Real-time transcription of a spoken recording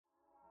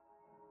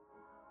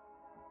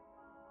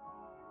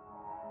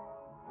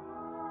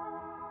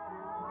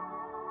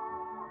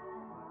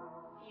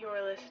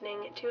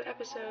listening to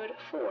episode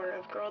 4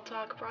 of Girl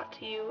Talk, brought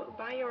to you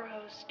by your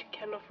host,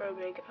 Kendall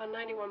Frobig, on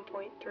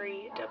 91.3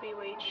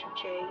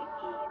 WHJE.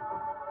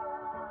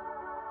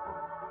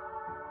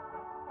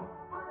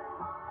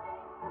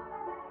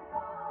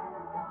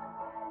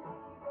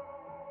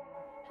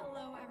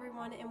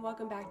 And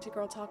welcome back to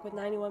Girl Talk with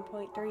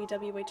 91.3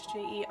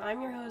 WHJE.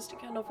 I'm your host,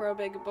 Kendall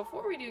Frobig.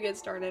 Before we do get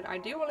started, I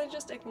do want to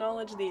just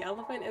acknowledge the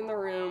elephant in the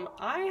room.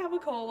 I have a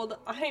cold.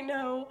 I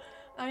know.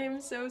 I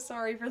am so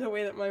sorry for the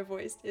way that my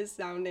voice is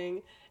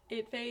sounding.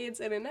 It fades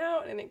in and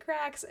out and it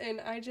cracks, and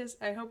I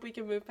hope we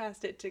can move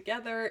past it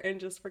together and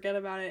just forget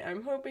about it.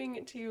 I'm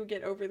hoping to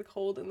get over the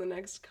cold in the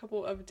next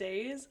couple of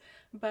days,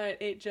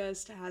 but it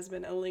just has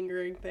been a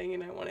lingering thing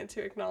and I wanted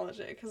to acknowledge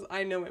it because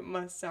I know it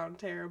must sound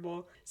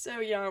terrible.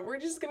 So yeah, we're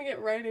just gonna get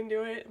right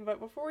into it,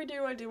 but before we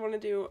do, I do want to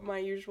do my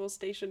usual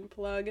station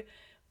plug.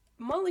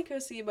 Molly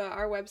Kosiba,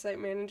 our website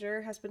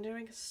manager, has been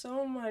doing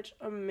so much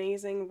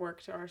amazing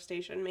work to our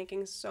station,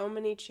 making so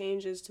many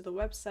changes to the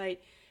website,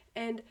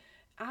 and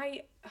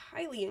I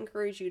highly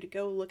encourage you to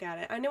go look at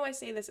it. I know I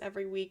say this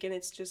every week and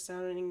it's just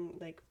sounding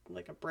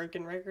like a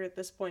broken record at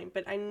this point,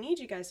 but I need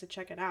you guys to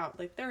check it out.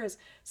 There is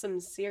some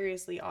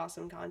seriously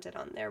awesome content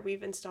on there.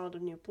 We've installed a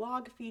new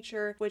blog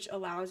feature which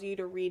allows you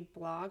to read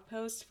blog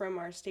posts from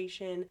our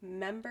station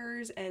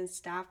members and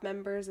staff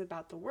members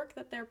about the work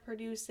that they're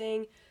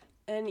producing.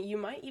 And you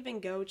might even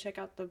go check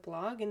out the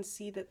blog and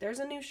see that there's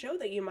a new show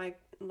that you might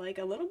like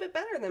a little bit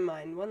better than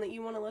mine, one that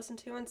you want to listen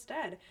to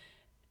instead.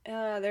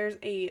 There's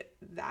a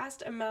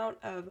vast amount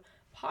of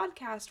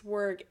podcast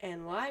work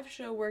and live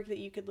show work that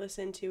you could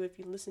listen to if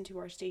you listen to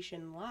our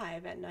station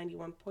live at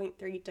 91.3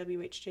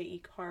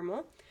 WHJE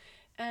Carmel.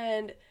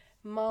 And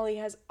Molly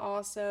has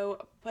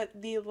also put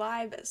the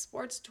live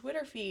sports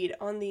Twitter feed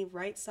on the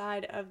right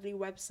side of the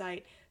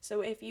website.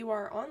 So if you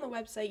are on the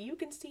website, you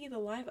can see the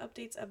live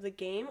updates of the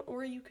game,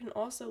 or you can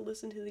also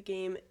listen to the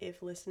game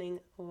if listening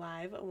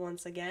live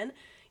once again.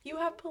 You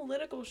have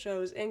political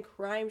shows and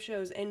crime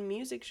shows and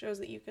music shows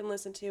that you can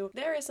listen to.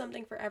 There is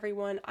something for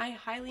everyone. I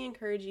highly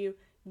encourage you.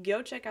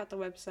 Go check out the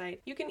website.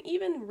 You can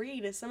even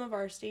read some of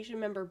our station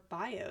member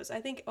bios.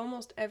 I think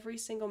almost every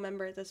single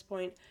member at this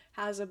point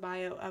has a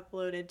bio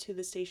uploaded to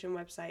the station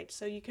website.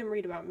 So you can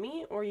read about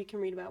me or you can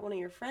read about one of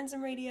your friends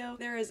in radio.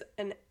 There is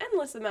an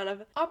endless amount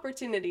of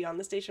opportunity on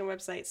the station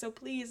website, so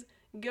please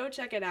go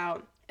check it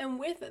out. And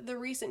with the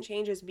recent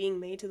changes being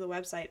made to the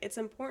website, it's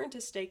important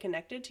to stay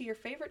connected to your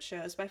favorite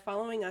shows by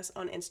following us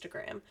on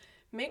Instagram.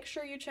 Make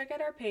sure you check out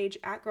our page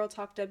at Girl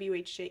Talk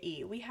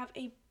WHJE. We have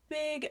a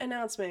big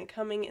announcement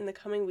coming in the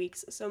coming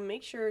weeks, so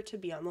make sure to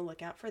be on the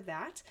lookout for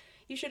that.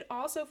 You should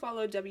also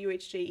follow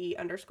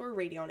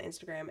WHJE_radio on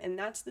Instagram, and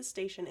that's the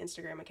station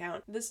Instagram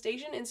account. The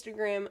station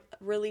Instagram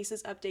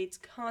releases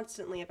updates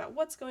constantly about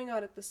what's going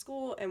on at the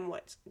school and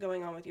what's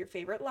going on with your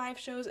favorite live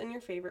shows and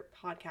your favorite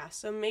podcasts,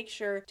 so make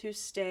sure to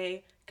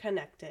stay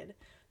connected.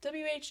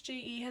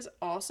 WHJE has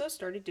also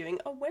started doing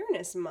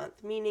Awareness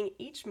Month, meaning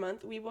each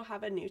month we will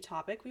have a new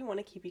topic we want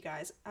to keep you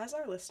guys, as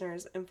our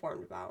listeners,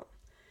 informed about.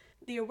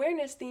 The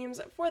awareness themes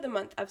for the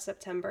month of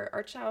September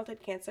are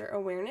childhood cancer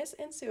awareness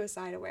and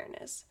suicide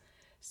awareness.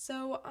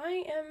 So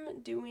I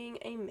am doing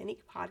a mini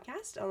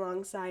podcast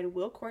alongside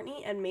Will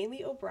Courtney and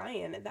Maylee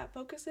O'Brien that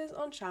focuses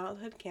on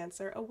childhood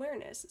cancer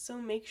awareness,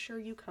 so make sure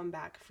you come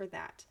back for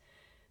that.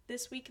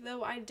 This week,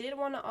 though, I did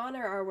want to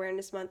honor our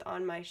Awareness Month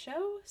on my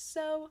show,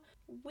 so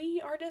we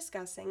are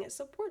discussing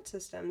support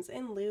systems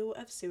in lieu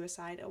of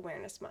Suicide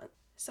Awareness Month.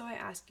 So I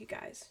ask you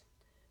guys,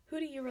 who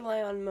do you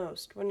rely on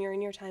most when you're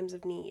in your times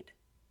of need?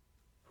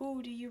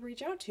 Who do you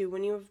reach out to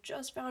when you have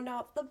just found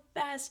out the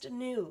best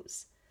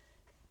news?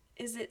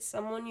 Is it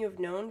someone you have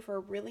known for a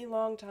really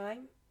long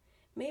time?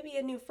 Maybe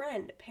a new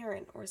friend,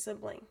 parent, or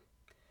sibling?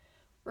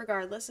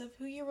 Regardless of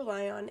who you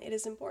rely on, it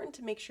is important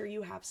to make sure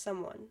you have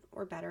someone,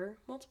 or better,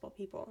 multiple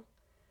people.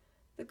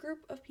 The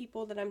group of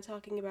people that I'm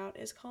talking about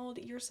is called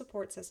your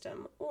support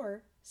system,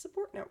 or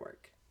support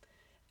network.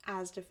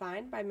 As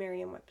defined by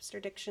Merriam-Webster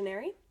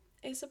Dictionary,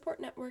 a support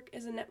network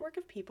is a network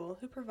of people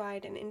who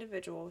provide an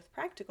individual with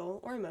practical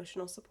or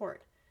emotional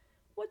support.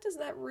 What does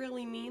that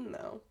really mean,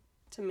 though?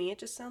 To me, it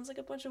just sounds like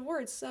a bunch of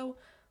words, so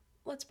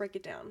let's break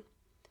it down.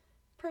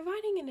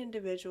 Providing an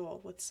individual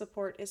with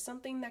support is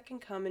something that can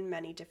come in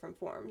many different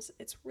forms.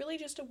 It's really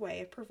just a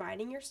way of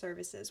providing your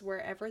services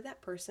wherever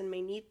that person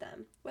may need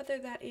them, whether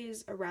that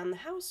is around the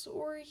house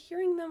or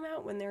hearing them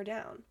out when they're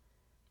down.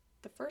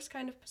 The first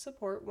kind of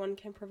support one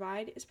can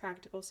provide is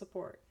practical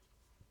support.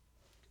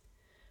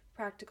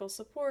 Practical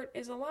support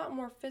is a lot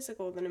more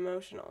physical than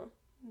emotional.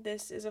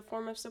 This is a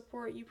form of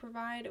support you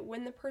provide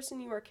when the person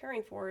you are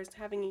caring for is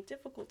having a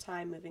difficult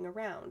time moving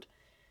around,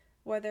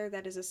 whether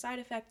that is a side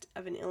effect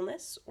of an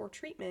illness or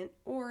treatment,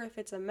 or if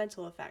it's a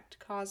mental effect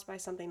caused by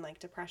something like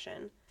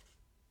depression.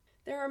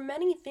 There are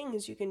many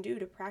things you can do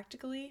to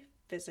practically,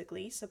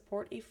 physically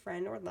support a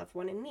friend or loved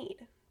one in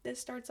need.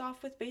 This starts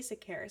off with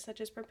basic care,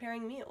 such as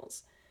preparing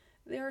meals.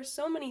 There are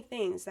so many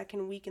things that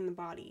can weaken the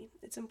body.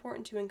 It's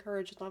important to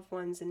encourage loved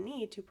ones in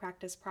need to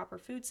practice proper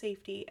food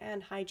safety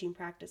and hygiene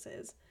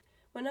practices.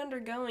 When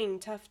undergoing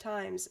tough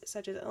times,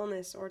 such as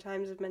illness or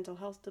times of mental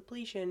health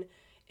depletion,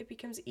 it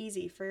becomes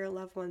easy for your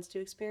loved ones to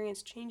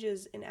experience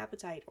changes in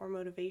appetite or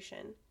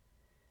motivation.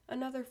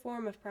 Another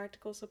form of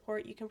practical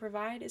support you can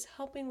provide is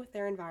helping with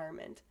their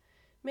environment,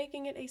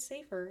 making it a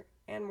safer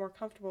and more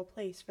comfortable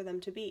place for them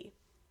to be.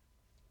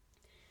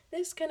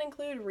 This can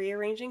include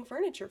rearranging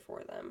furniture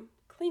for them,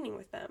 cleaning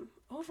with them,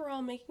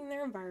 overall making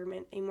their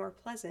environment a more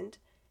pleasant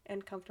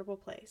and comfortable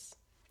place.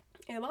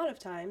 A lot of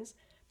times,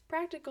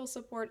 practical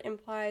support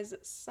implies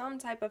some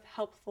type of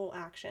helpful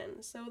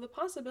action, so the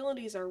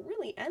possibilities are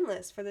really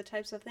endless for the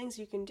types of things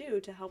you can do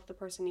to help the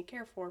person you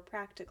care for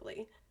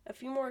practically. A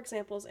few more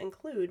examples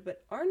include,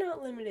 but are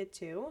not limited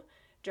to,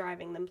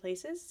 driving them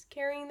places,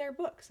 carrying their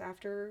books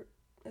after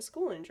a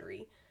school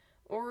injury,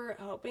 or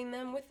helping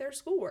them with their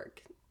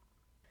schoolwork.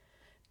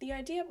 The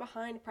idea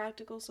behind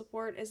practical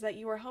support is that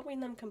you are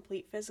helping them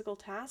complete physical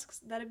tasks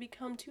that have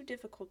become too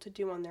difficult to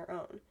do on their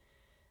own.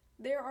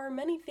 There are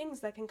many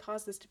things that can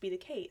cause this to be the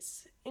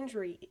case: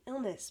 injury,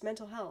 illness,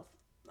 mental health,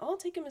 all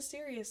take a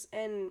mysterious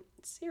and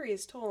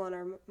serious toll on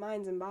our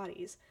minds and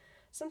bodies.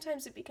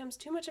 Sometimes it becomes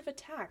too much of a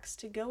tax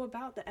to go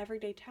about the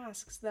everyday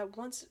tasks that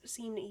once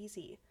seemed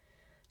easy.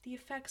 The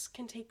effects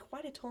can take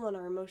quite a toll on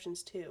our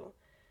emotions too.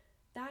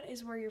 That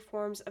is where your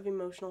forms of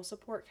emotional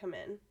support come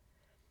in.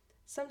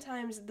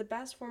 Sometimes the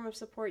best form of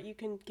support you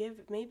can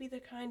give may be the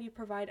kind you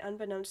provide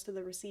unbeknownst to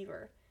the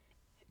receiver.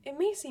 It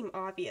may seem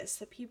obvious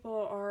that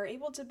people are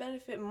able to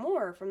benefit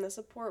more from the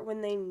support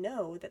when they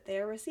know that they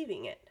are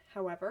receiving it.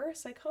 However,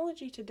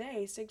 Psychology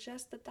Today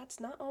suggests that that's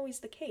not always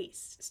the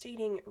case,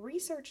 stating,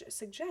 "Research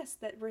suggests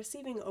that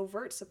receiving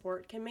overt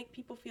support can make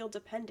people feel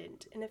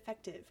dependent,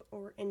 ineffective,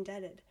 or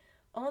indebted.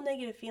 All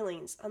negative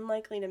feelings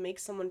unlikely to make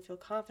someone feel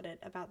confident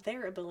about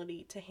their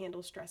ability to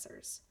handle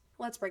stressors."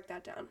 Let's break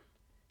that down.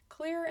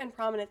 Clear and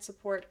prominent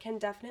support can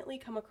definitely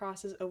come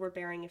across as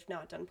overbearing if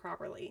not done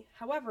properly.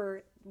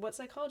 However, what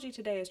Psychology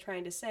Today is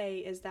trying to say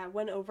is that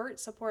when overt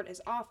support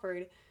is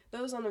offered,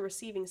 those on the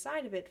receiving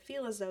side of it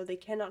feel as though they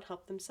cannot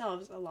help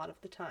themselves a lot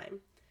of the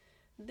time.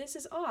 This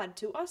is odd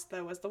to us,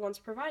 though, as the ones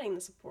providing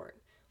the support.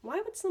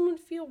 Why would someone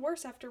feel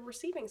worse after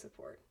receiving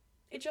support?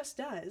 It just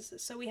does,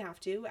 so we have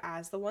to,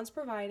 as the ones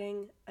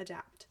providing,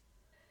 adapt.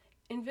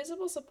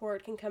 Invisible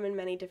support can come in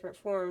many different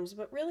forms,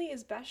 but really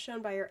is best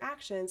shown by your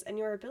actions and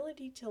your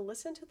ability to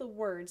listen to the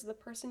words the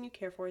person you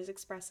care for is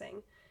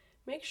expressing.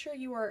 Make sure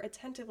you are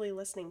attentively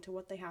listening to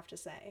what they have to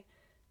say.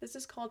 This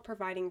is called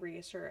providing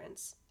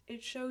reassurance.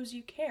 It shows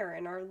you care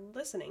and are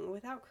listening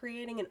without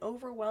creating an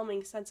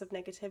overwhelming sense of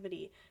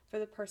negativity for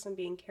the person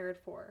being cared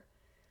for.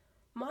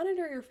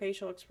 Monitor your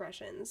facial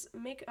expressions,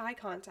 make eye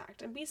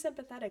contact, and be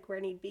sympathetic where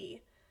need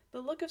be. The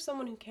look of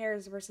someone who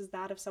cares versus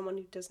that of someone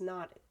who does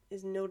not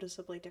is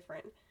noticeably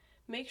different.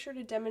 Make sure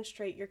to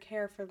demonstrate your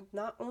care for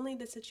not only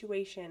the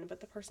situation, but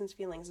the person's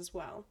feelings as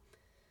well.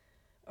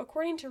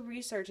 According to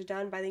research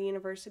done by the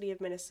University of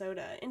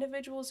Minnesota,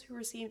 individuals who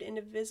received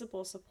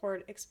invisible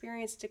support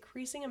experienced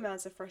decreasing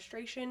amounts of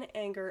frustration,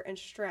 anger, and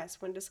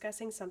stress when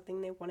discussing something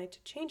they wanted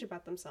to change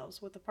about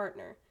themselves with a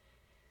partner.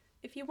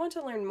 If you want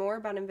to learn more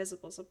about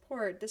invisible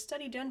support, the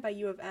study done by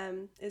U of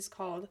M is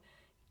called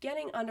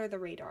Getting Under the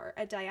Radar,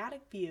 a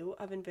dyadic view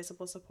of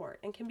invisible support,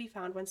 and can be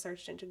found when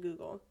searched into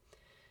Google.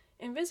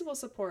 Invisible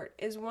support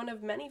is one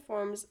of many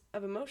forms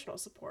of emotional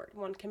support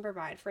one can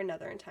provide for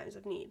another in times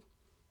of need.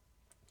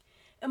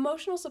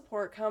 Emotional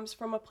support comes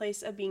from a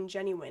place of being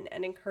genuine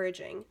and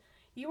encouraging.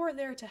 You are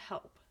there to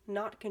help,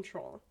 not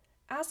control.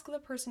 Ask the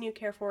person you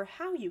care for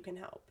how you can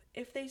help.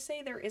 If they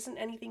say there isn't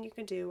anything you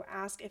can do,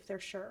 ask if they're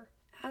sure.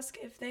 Ask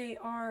if they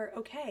are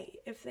okay,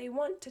 if they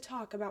want to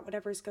talk about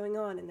whatever's going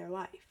on in their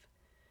life.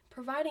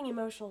 Providing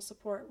emotional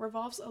support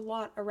revolves a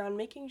lot around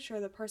making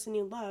sure the person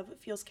you love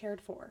feels cared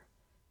for.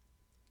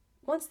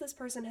 Once this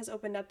person has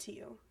opened up to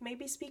you,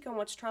 maybe speak on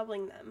what's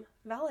troubling them,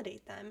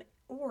 validate them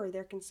or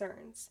their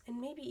concerns, and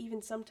maybe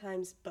even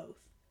sometimes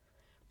both.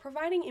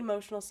 Providing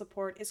emotional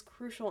support is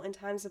crucial in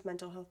times of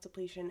mental health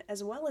depletion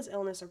as well as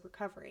illness or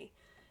recovery.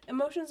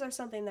 Emotions are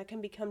something that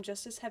can become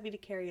just as heavy to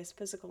carry as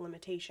physical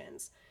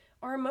limitations.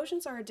 Our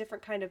emotions are a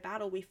different kind of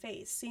battle we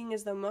face, seeing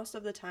as though most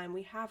of the time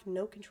we have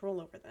no control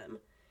over them.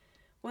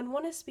 When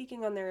one is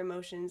speaking on their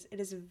emotions, it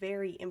is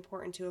very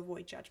important to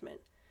avoid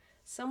judgment.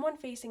 Someone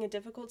facing a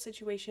difficult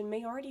situation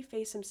may already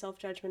face some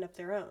self-judgment of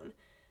their own.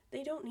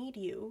 They don't need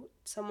you,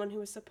 someone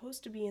who is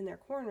supposed to be in their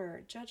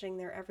corner, judging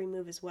their every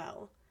move as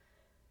well.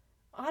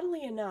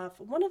 Oddly enough,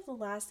 one of the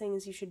last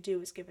things you should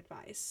do is give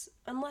advice.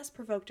 Unless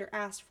provoked or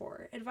asked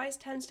for, advice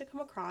tends to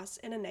come across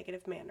in a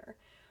negative manner.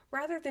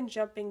 Rather than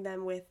jumping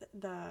them with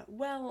the,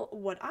 "well,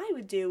 what I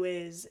would do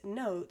is,"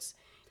 notes,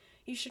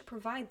 you should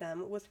provide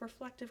them with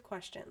reflective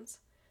questions.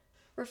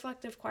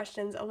 Reflective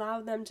questions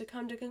allow them to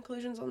come to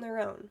conclusions on their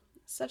own.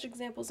 Such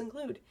examples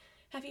include,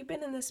 "Have you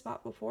been in this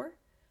spot before?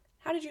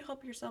 How did you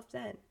help yourself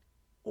then?"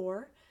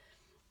 Or,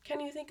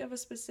 "Can you think of a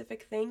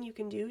specific thing you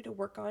can do to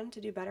work on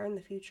to do better in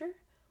the future?"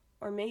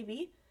 Or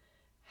maybe,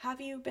 "Have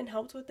you been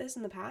helped with this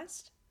in the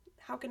past?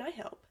 How can I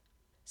help?"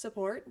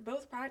 Support,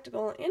 both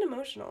practical and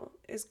emotional,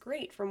 is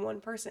great from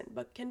one person,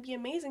 but can be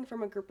amazing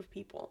from a group of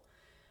people.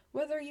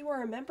 Whether you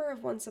are a member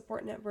of one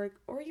support network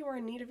or you are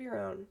in need of your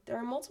own, there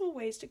are multiple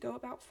ways to go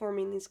about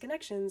forming these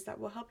connections that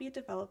will help you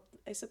develop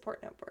a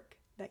support network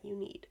that you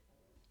need.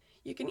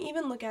 You can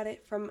even look at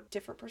it from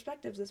different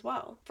perspectives as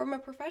well. From a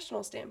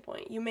professional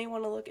standpoint, you may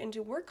want to look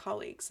into work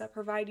colleagues that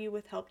provide you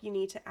with help you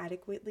need to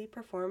adequately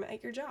perform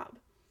at your job.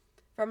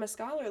 From a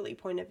scholarly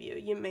point of view,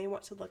 you may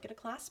want to look at a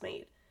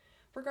classmate.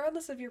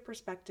 Regardless of your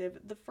perspective,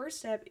 the first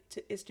step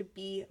is to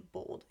be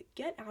bold.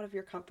 Get out of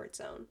your comfort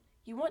zone.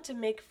 You want to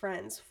make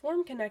friends,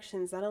 form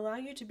connections that allow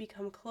you to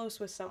become close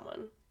with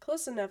someone,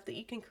 close enough that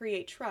you can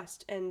create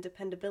trust and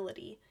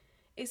dependability.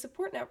 A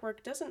support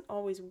network doesn't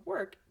always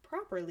work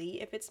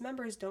properly if its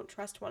members don't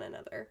trust one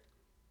another.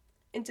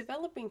 In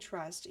developing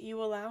trust,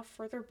 you allow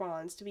further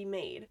bonds to be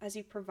made as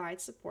you provide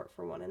support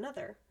for one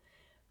another.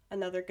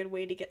 Another good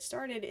way to get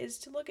started is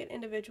to look at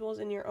individuals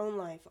in your own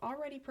life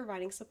already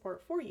providing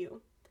support for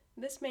you.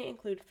 This may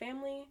include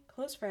family,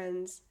 close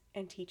friends,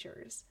 and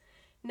teachers.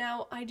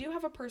 Now, I do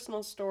have a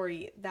personal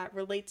story that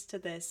relates to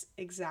this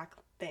exact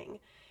thing.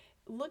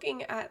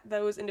 Looking at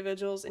those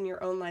individuals in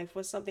your own life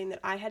was something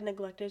that I had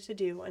neglected to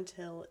do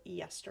until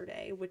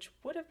yesterday, which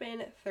would have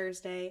been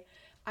Thursday.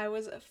 I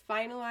was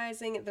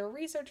finalizing the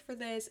research for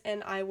this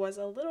and I was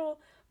a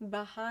little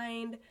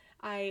behind.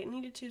 I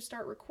needed to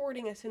start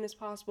recording as soon as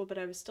possible, but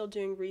I was still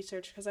doing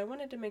research because I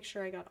wanted to make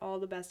sure I got all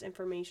the best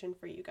information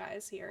for you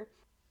guys here.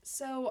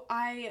 So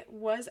I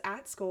was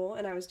at school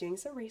and I was doing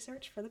some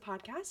research for the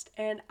podcast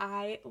and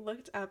I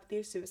looked up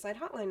the suicide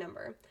hotline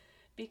number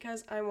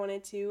because I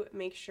wanted to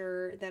make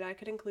sure that I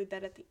could include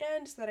that at the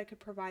end so that I could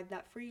provide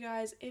that for you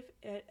guys if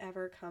it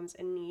ever comes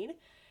in need.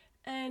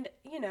 And,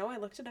 I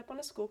looked it up on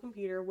a school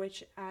computer,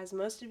 which, as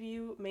most of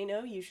you may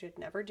know, you should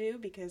never do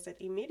because it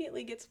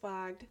immediately gets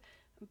flagged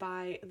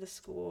by the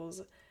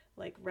school's,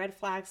 red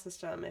flag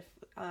system if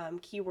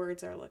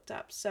keywords are looked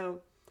up.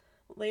 So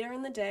later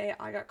in the day,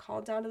 I got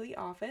called down to the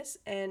office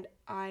and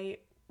I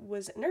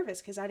was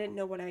nervous because I didn't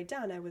know what I'd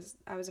done. I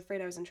was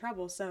afraid I was in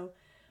trouble. So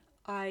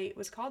I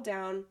was called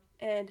down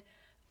and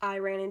I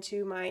ran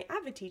into my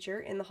AVID teacher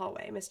in the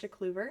hallway, Mr.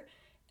 Kluver,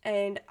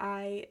 and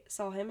I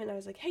saw him and I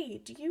was like, "Hey,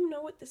 do you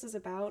know what this is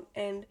about?"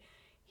 And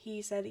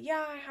he said,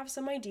 "Yeah, I have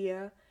some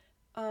idea.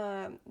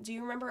 Do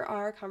you remember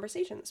our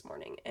conversation this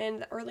morning?"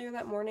 And earlier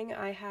that morning,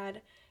 I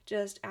had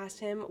just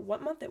asked him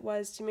what month it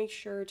was to make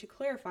sure to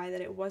clarify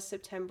that it was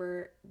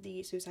September,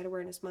 the Suicide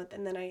Awareness Month,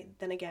 and then I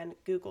again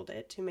Googled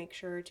it to make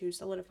sure to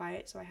solidify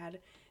it so I had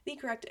the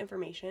correct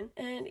information.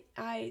 And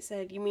I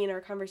said, "You mean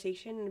our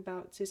conversation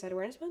about Suicide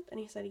Awareness Month?" And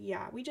he said,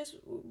 "Yeah, we're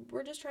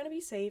just trying to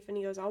be safe." And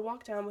he goes, "I'll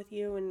walk down with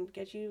you and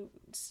get you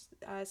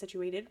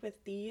situated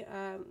with the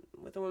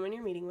woman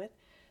you're meeting with."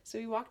 So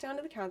we walked down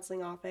to the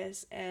counseling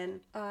office,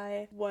 and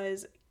I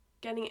was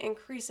getting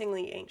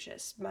increasingly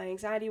anxious. My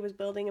anxiety was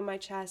building in my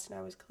chest, and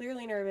I was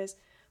clearly nervous.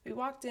 We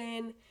walked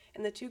in,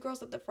 and the two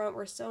girls at the front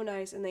were so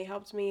nice, and they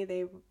helped me.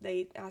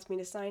 They asked me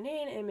to sign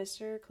in, and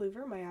Mr.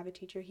 Kluver, my AVID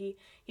teacher, he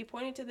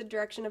pointed to the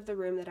direction of the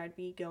room that I'd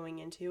be going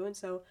into, and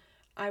so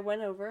I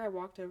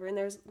walked over, and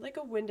there's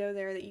a window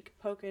there that you could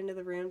poke into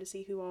the room to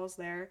see who all's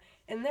there,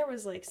 and there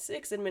was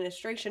 6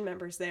 administration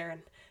members there,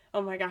 and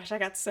oh my gosh, I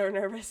got so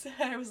nervous.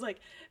 I was like,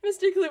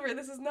 "Mr. Kluver,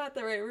 this is not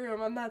the right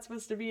room. I'm not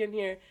supposed to be in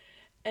here."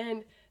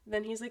 And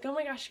then he's like, "Oh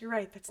my gosh, you're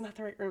right. That's not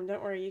the right room.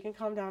 Don't worry, you can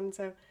calm down." And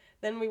so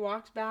then we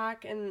walked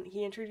back and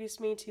he introduced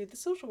me to the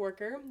social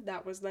worker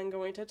that was then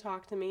going to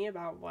talk to me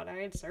about what I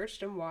had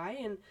searched and why.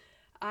 And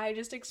I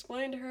just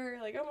explained to her,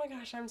 "Oh my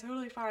gosh, I'm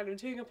totally fine. I'm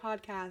doing a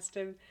podcast."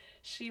 And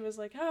she was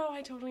like, "Oh,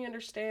 I totally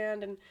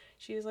understand." And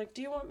she was like,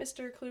 "Do you want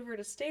Mr. Kluver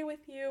to stay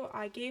with you?"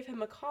 I gave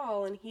him a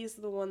call and he's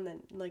the one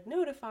that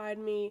notified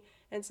me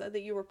and said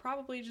that you were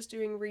probably just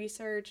doing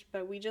research,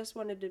 but we just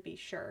wanted to be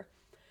sure.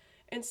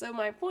 And so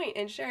my point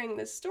in sharing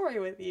this story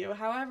with you,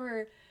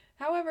 however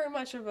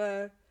much of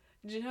a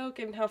joke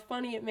and how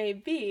funny it may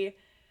be,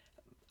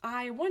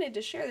 I wanted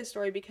to share this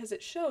story because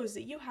it shows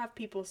that you have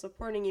people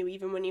supporting you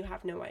even when you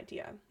have no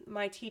idea.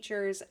 My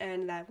teachers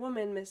and that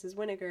woman, Mrs.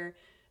 Winiger,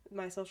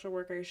 my social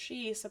worker,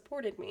 she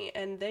supported me,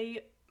 and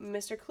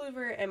Mr.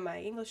 Kluver and my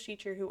English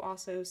teacher, who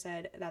also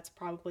said that's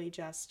probably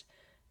just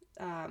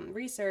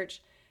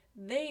research,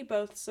 they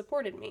both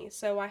supported me.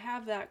 So I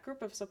have that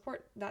group of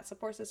support, that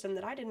support system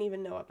that I didn't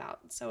even know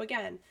about. So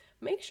again,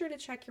 make sure to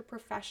check your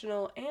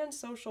professional and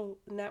social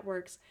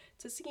networks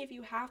to see if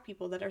you have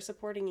people that are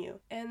supporting you.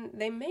 And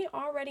they may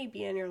already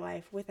be in your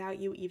life without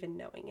you even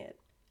knowing it.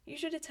 You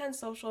should attend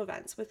social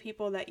events with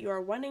people that you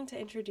are wanting to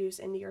introduce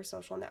into your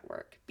social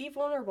network. Be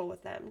vulnerable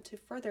with them to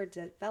further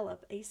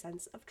develop a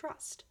sense of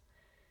trust.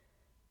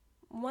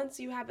 Once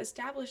you have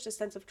established a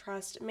sense of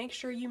trust, make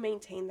sure you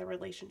maintain the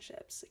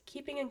relationships.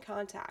 Keeping in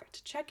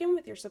contact, check in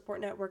with your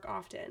support network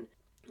often.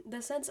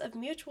 The sense of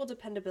mutual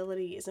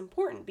dependability is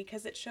important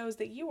because it shows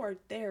that you are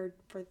there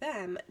for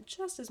them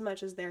just as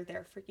much as they're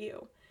there for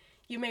you.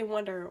 You may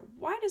wonder,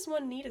 why does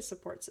one need a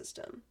support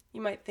system?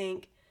 You might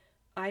think,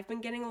 I've been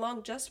getting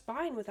along just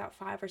fine without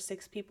 5 or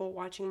 6 people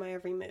watching my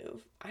every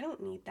move. I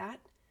don't need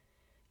that.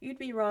 You'd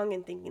be wrong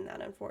in thinking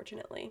that,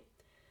 unfortunately.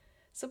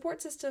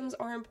 Support systems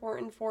are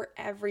important for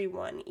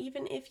everyone,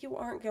 even if you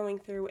aren't going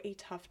through a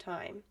tough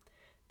time.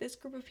 This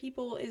group of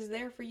people is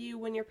there for you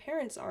when your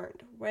parents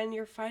aren't, when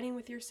you're fighting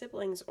with your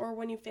siblings, or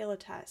when you fail a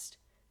test.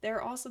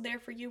 They're also there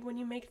for you when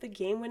you make the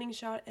game-winning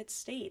shot at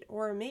state,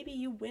 or maybe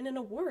you win an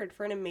award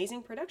for an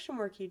amazing production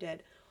work you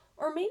did,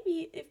 or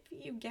maybe if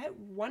you get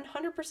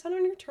 100%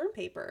 on your term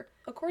paper.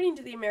 According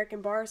to the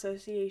American Bar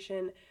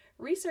Association,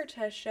 research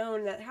has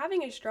shown that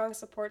having a strong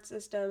support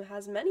system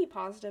has many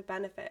positive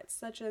benefits,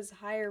 such as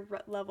higher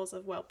levels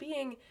of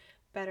well-being,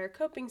 better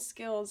coping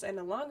skills, and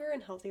a longer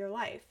and healthier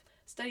life.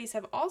 Studies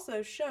have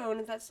also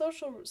shown that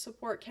social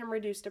support can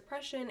reduce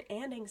depression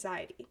and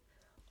anxiety.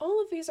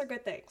 All of these are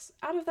good things.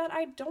 Out of that,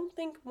 I don't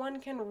think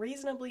one can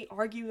reasonably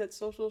argue that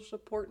social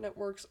support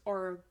networks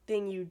are a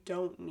thing you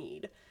don't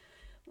need.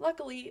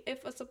 Luckily,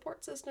 if a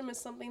support system is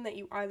something that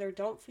you either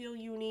don't feel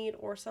you need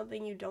or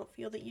something you don't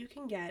feel that you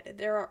can get,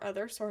 there are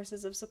other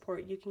sources of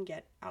support you can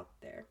get out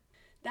there.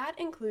 That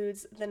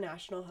includes the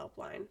National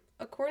Helpline.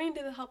 According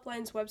to the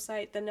Helpline's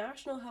website, the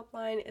National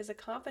Helpline is a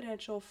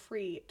confidential,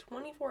 free,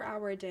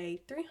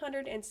 24-hour-a-day,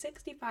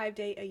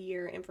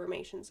 365-day-a-year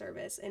information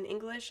service in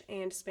English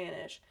and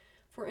Spanish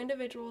for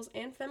individuals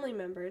and family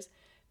members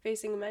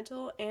facing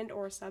mental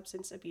and/or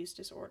substance abuse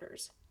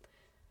disorders.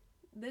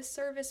 This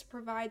service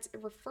provides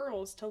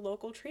referrals to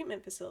local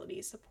treatment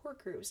facilities,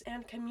 support groups,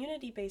 and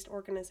community-based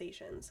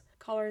organizations.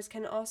 Callers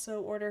can also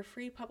order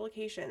free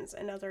publications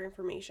and other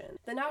information.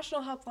 The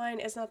National Helpline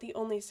is not the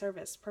only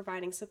service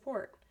providing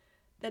support.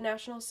 The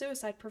National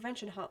Suicide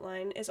Prevention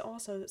Hotline is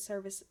also a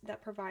service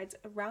that provides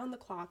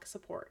around-the-clock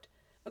support.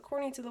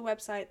 According to the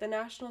website, the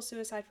National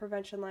Suicide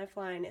Prevention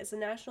Lifeline is a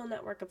national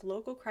network of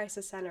local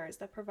crisis centers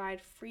that provide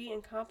free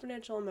and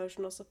confidential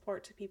emotional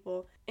support to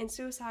people in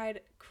suicide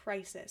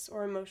crisis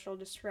or emotional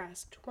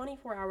distress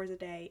 24 hours a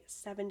day,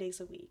 7 days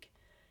a week.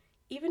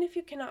 Even if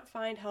you cannot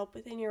find help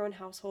within your own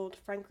household,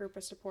 friend group,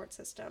 or support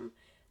system,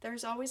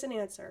 there's always an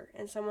answer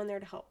and someone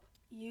there to help.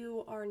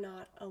 You are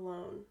not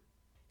alone.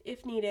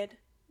 If needed,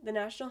 the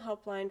National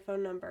Helpline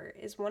phone number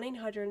is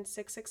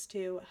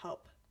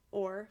 1-800-662-HELP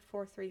or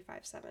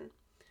 4357.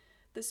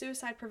 The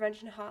Suicide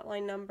Prevention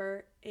Hotline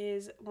number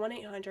is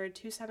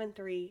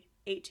 1-800-273-8255.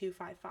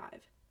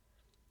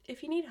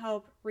 If you need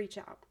help, reach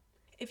out.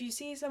 If you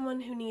see someone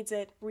who needs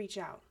it, reach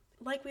out.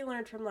 Like we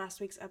learned from last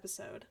week's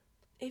episode,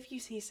 if you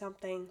see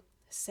something,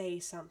 say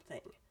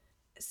something.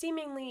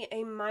 Seemingly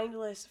a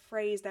mindless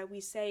phrase that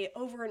we say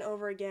over and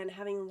over again,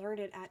 having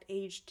learned it at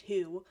age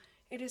 2,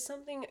 it is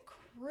something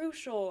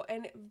crucial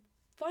and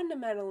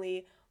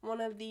fundamentally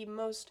one of the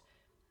most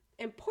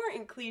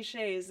important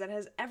cliches that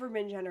has ever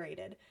been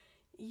generated.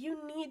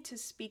 You need to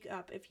speak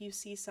up if you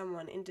see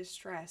someone in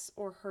distress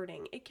or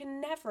hurting. It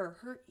can never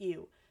hurt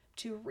you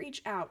to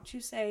reach out,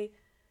 to say,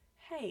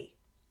 hey,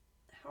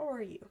 how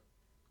are you?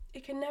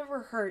 It can never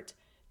hurt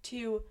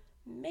to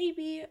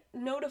maybe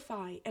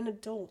notify an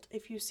adult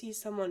if you see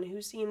someone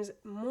who seems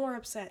more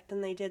upset than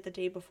they did the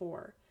day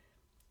before.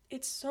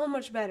 It's so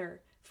much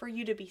better for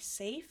you to be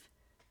safe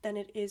than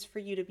it is for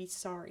you to be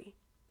sorry.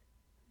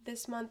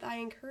 This month, I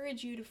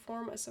encourage you to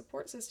form a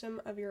support system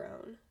of your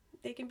own.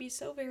 They can be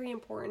so very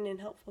important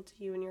and helpful to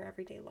you in your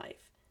everyday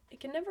life.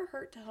 It can never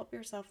hurt to help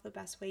yourself the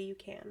best way you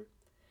can.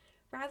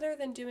 Rather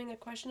than doing a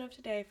question of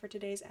today for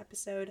today's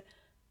episode,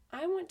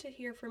 I want to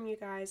hear from you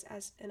guys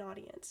as an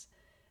audience.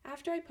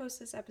 After I post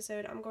this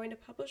episode, I'm going to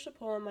publish a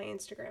poll on my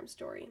Instagram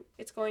story.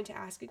 It's going to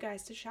ask you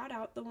guys to shout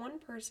out the one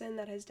person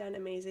that has done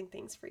amazing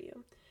things for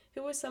you.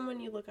 Who is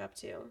someone you look up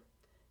to?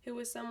 Who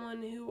is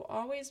someone who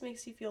always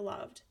makes you feel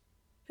loved?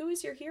 Who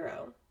is your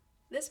hero?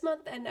 This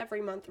month and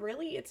every month,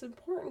 really, it's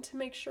important to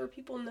make sure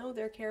people know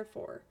they're cared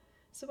for.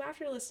 So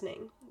after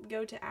listening,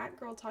 go to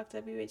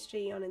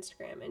 @GirlTalkWHJE on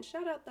Instagram and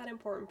shout out that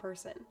important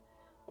person.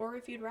 Or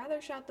if you'd rather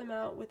shout them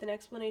out with an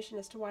explanation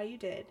as to why you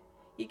did,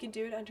 you can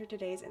do it under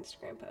today's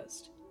Instagram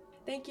post.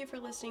 Thank you for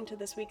listening to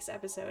this week's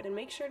episode, and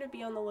make sure to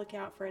be on the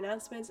lookout for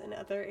announcements and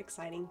other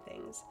exciting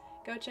things.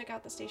 Go check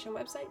out the station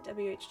website,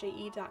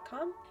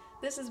 WHJE.com.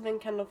 This has been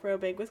Kendall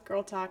Frobig with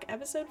Girl Talk,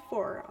 episode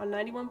 4 on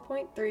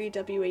 91.3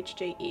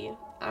 WHJE.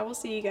 I will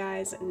see you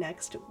guys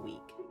next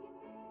week.